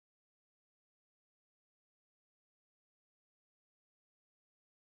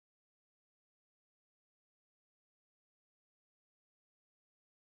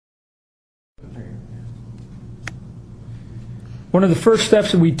One of the first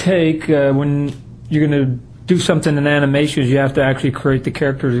steps that we take when you're going to do something in animation is you have to actually create the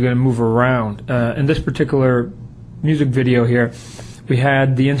characters that are going to move around. In this particular music video here, we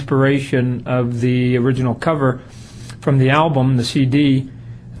had the inspiration of the original cover from the album, the CD,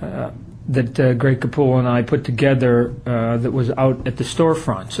 that Greg Capullo and I put together that was out at the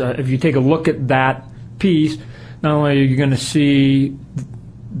storefronts. If you take a look at that piece, not only are you going to see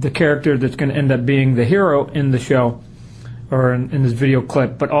the character that's going to end up being the hero in the show, or in this video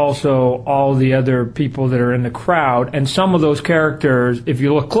clip, but also all the other people that are in the crowd. And some of those characters, if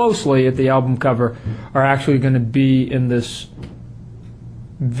you look closely at the album cover, are actually going to be in this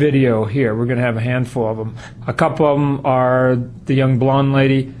video here. We're going to have a handful of them. A couple of them are the young blonde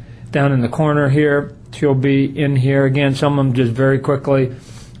lady down in the corner here. She'll be in here again. Some of them just very quickly.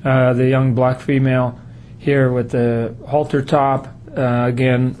 The young black female here with the halter top.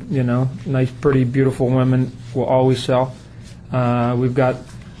 Again, you know, nice, pretty, beautiful women will always sell. We've got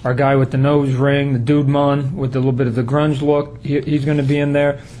our guy with the nose ring, the dude mon with a little bit of the grunge look. He's going to be in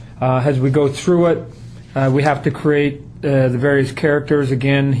there. As we go through it, we have to create the various characters.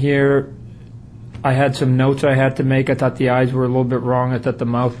 Again, here I had some notes I had to make. I thought the eyes were a little bit wrong. I thought the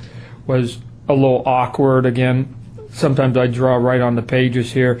mouth was a little awkward. Again, sometimes I draw right on the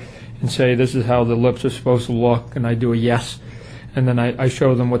pages here and say this is how the lips are supposed to look, and I do a yes. And then I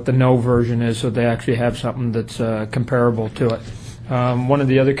show them what the no version is, so they actually have something that's comparable to it. One of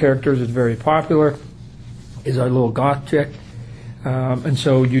the other characters that's very popular is our little goth chick. And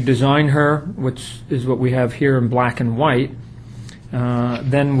so you design her, which is what we have here in black and white.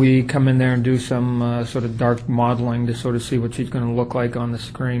 Then we come in there and do some sort of dark modeling to sort of see what she's going to look like on the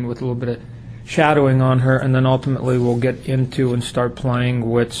screen with a little bit of shadowing on her. And then ultimately we'll get into and start playing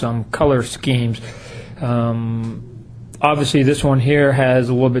with some color schemes. Obviously, this one here has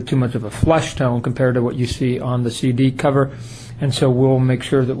a little bit too much of a flesh tone compared to what you see on the CD cover, and so we'll make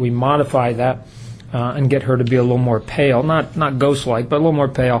sure that we modify that and get her to be a little more pale, not ghost-like, but a little more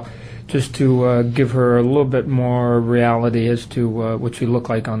pale, just to give her a little bit more reality as to what she looked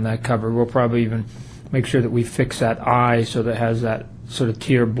like on that cover. We'll probably even make sure that we fix that eye so that it has that sort of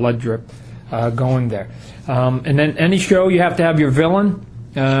tear blood drip going there. And then any show, you have to have your villain.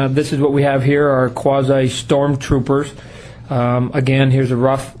 This is what we have here, our quasi-stormtroopers. Again, here's a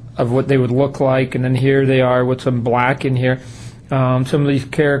rough of what they would look like, and then here they are with some black in here. Some of these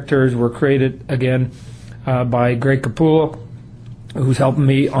characters were created, again, by Greg Capullo, who's helping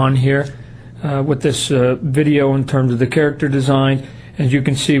me on here with this video in terms of the character design. As you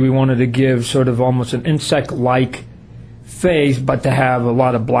can see, we wanted to give sort of almost an insect-like face, but to have a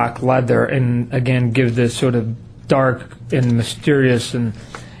lot of black leather, and again, give this sort of dark and mysterious,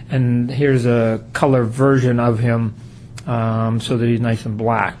 and here's a color version of him so that he's nice and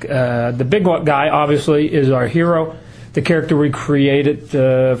black. The big guy obviously is our hero, the character we created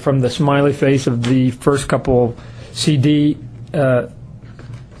from the smiley face of the first couple CD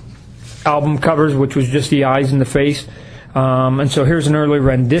album covers, which was just the eyes and the face. And so here's an early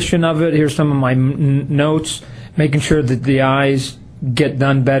rendition of it. Here's some of my notes, making sure that the eyes get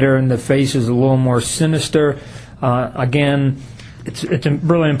done better and the face is a little more sinister. Again, it's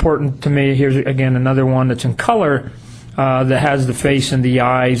really important to me. Here's again another one that's in color that has the face and the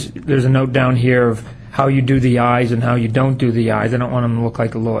eyes. There's a note down here of how you do the eyes and how you don't do the eyes. I don't want them to look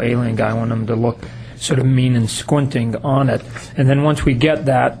like a little alien guy. I want them to look sort of mean and squinting on it. And then once we get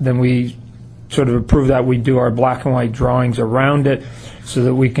that, then we sort of approve that. We do our black and white drawings around it so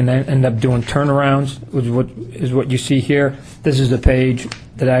that we can end up doing turnarounds, which is what you see here. This is the page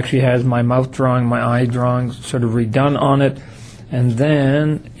that actually has my mouth drawing, my eye drawings sort of redone on it. And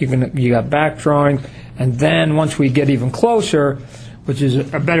then you got back drawing. And then once we get even closer, which is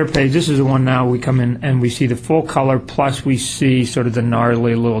a better page, this is the one now we come in and we see the full color, plus we see sort of the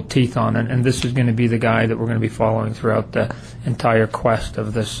gnarly little teeth on it. And this is going to be the guy that we're going to be following throughout the entire quest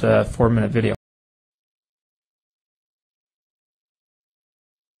of this 4-minute video.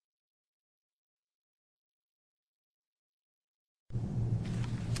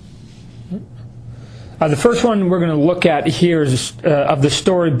 The first one we're going to look at here is of the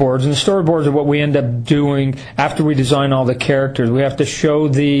storyboards, and the storyboards are what we end up doing after we design all the characters. We have to show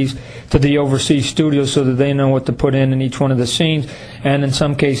these to the overseas studios so that they know what to put in each one of the scenes, and in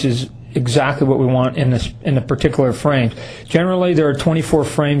some cases exactly what we want in a particular frame. Generally, there are 24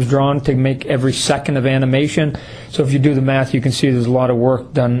 frames drawn to make every second of animation. So if you do the math, you can see there's a lot of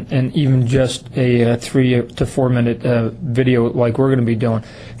work done in even just a 3 to 4 minute video like we're going to be doing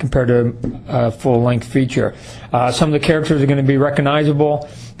compared to a full-length feature. Some of the characters are going to be recognizable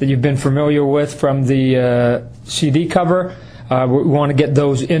that you've been familiar with from the CD cover. We want to get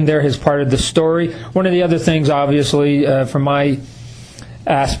those in there as part of the story. One of the other things, obviously, from my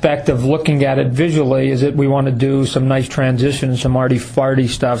aspect of looking at it visually, is that we want to do some nice transitions, some arty-farty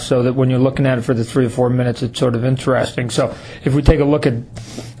stuff, so that when you're looking at it for the 3 or 4 minutes, it's sort of interesting. So if we take a look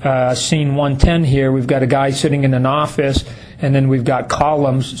at scene 110 here, we've got a guy sitting in an office, and then we've got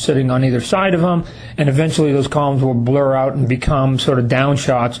columns sitting on either side of him, and eventually those columns will blur out and become sort of down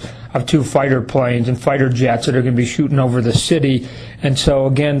shots of 2 fighter planes and fighter jets that are going to be shooting over the city. And so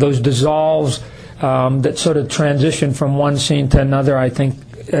again, those dissolves that sort of transition from one scene to another, I think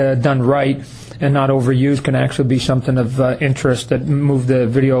done right and not overused, can actually be something of interest that move the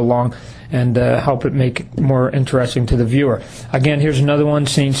video along and help it make it more interesting to the viewer. Again, here's another one,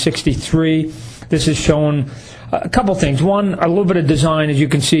 scene 63. This is showing a couple things. One, a little bit of design. As you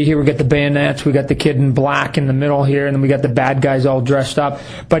can see here, we got the bayonets, we got the kid in black in the middle here, and then we got the bad guys all dressed up.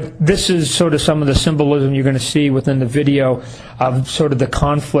 But this is sort of some of the symbolism you're going to see within the video of sort of the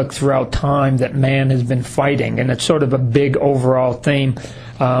conflict throughout time that man has been fighting. And it's sort of a big overall theme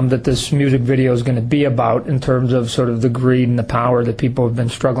that this music video is going to be about, in terms of sort of the greed and the power that people have been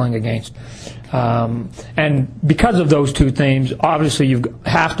struggling against. And because of those two themes, obviously you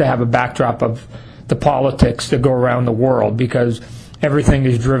have to have a backdrop of the politics that go around the world, because everything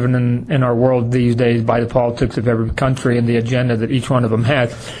is driven in our world these days by the politics of every country and the agenda that each one of them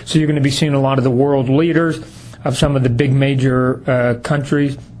has. So you're going to be seeing a lot of the world leaders of some of the big major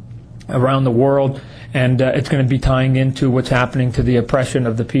countries around the world, and it's going to be tying into what's happening to the oppression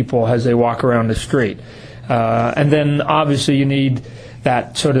of the people as they walk around the street. And then obviously you need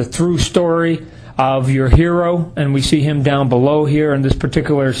that sort of through story of your hero, and we see him down below here in this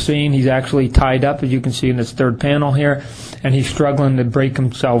particular scene. He's actually tied up, as you can see in this third panel here, and he's struggling to break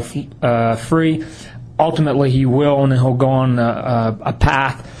himself free. Ultimately he will, and then he'll go on a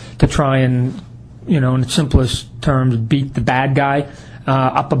path to try and, in its simplest terms, beat the bad guy.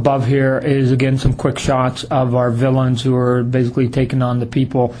 Up above here is, again, some quick shots of our villains who are basically taking on the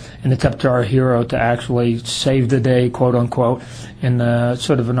people, and it's up to our hero to actually save the day, quote unquote, in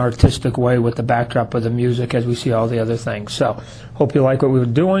sort of an artistic way with the backdrop of the music as we see all the other things. So hope you like what we were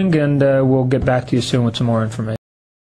doing, and we'll get back to you soon with some more information.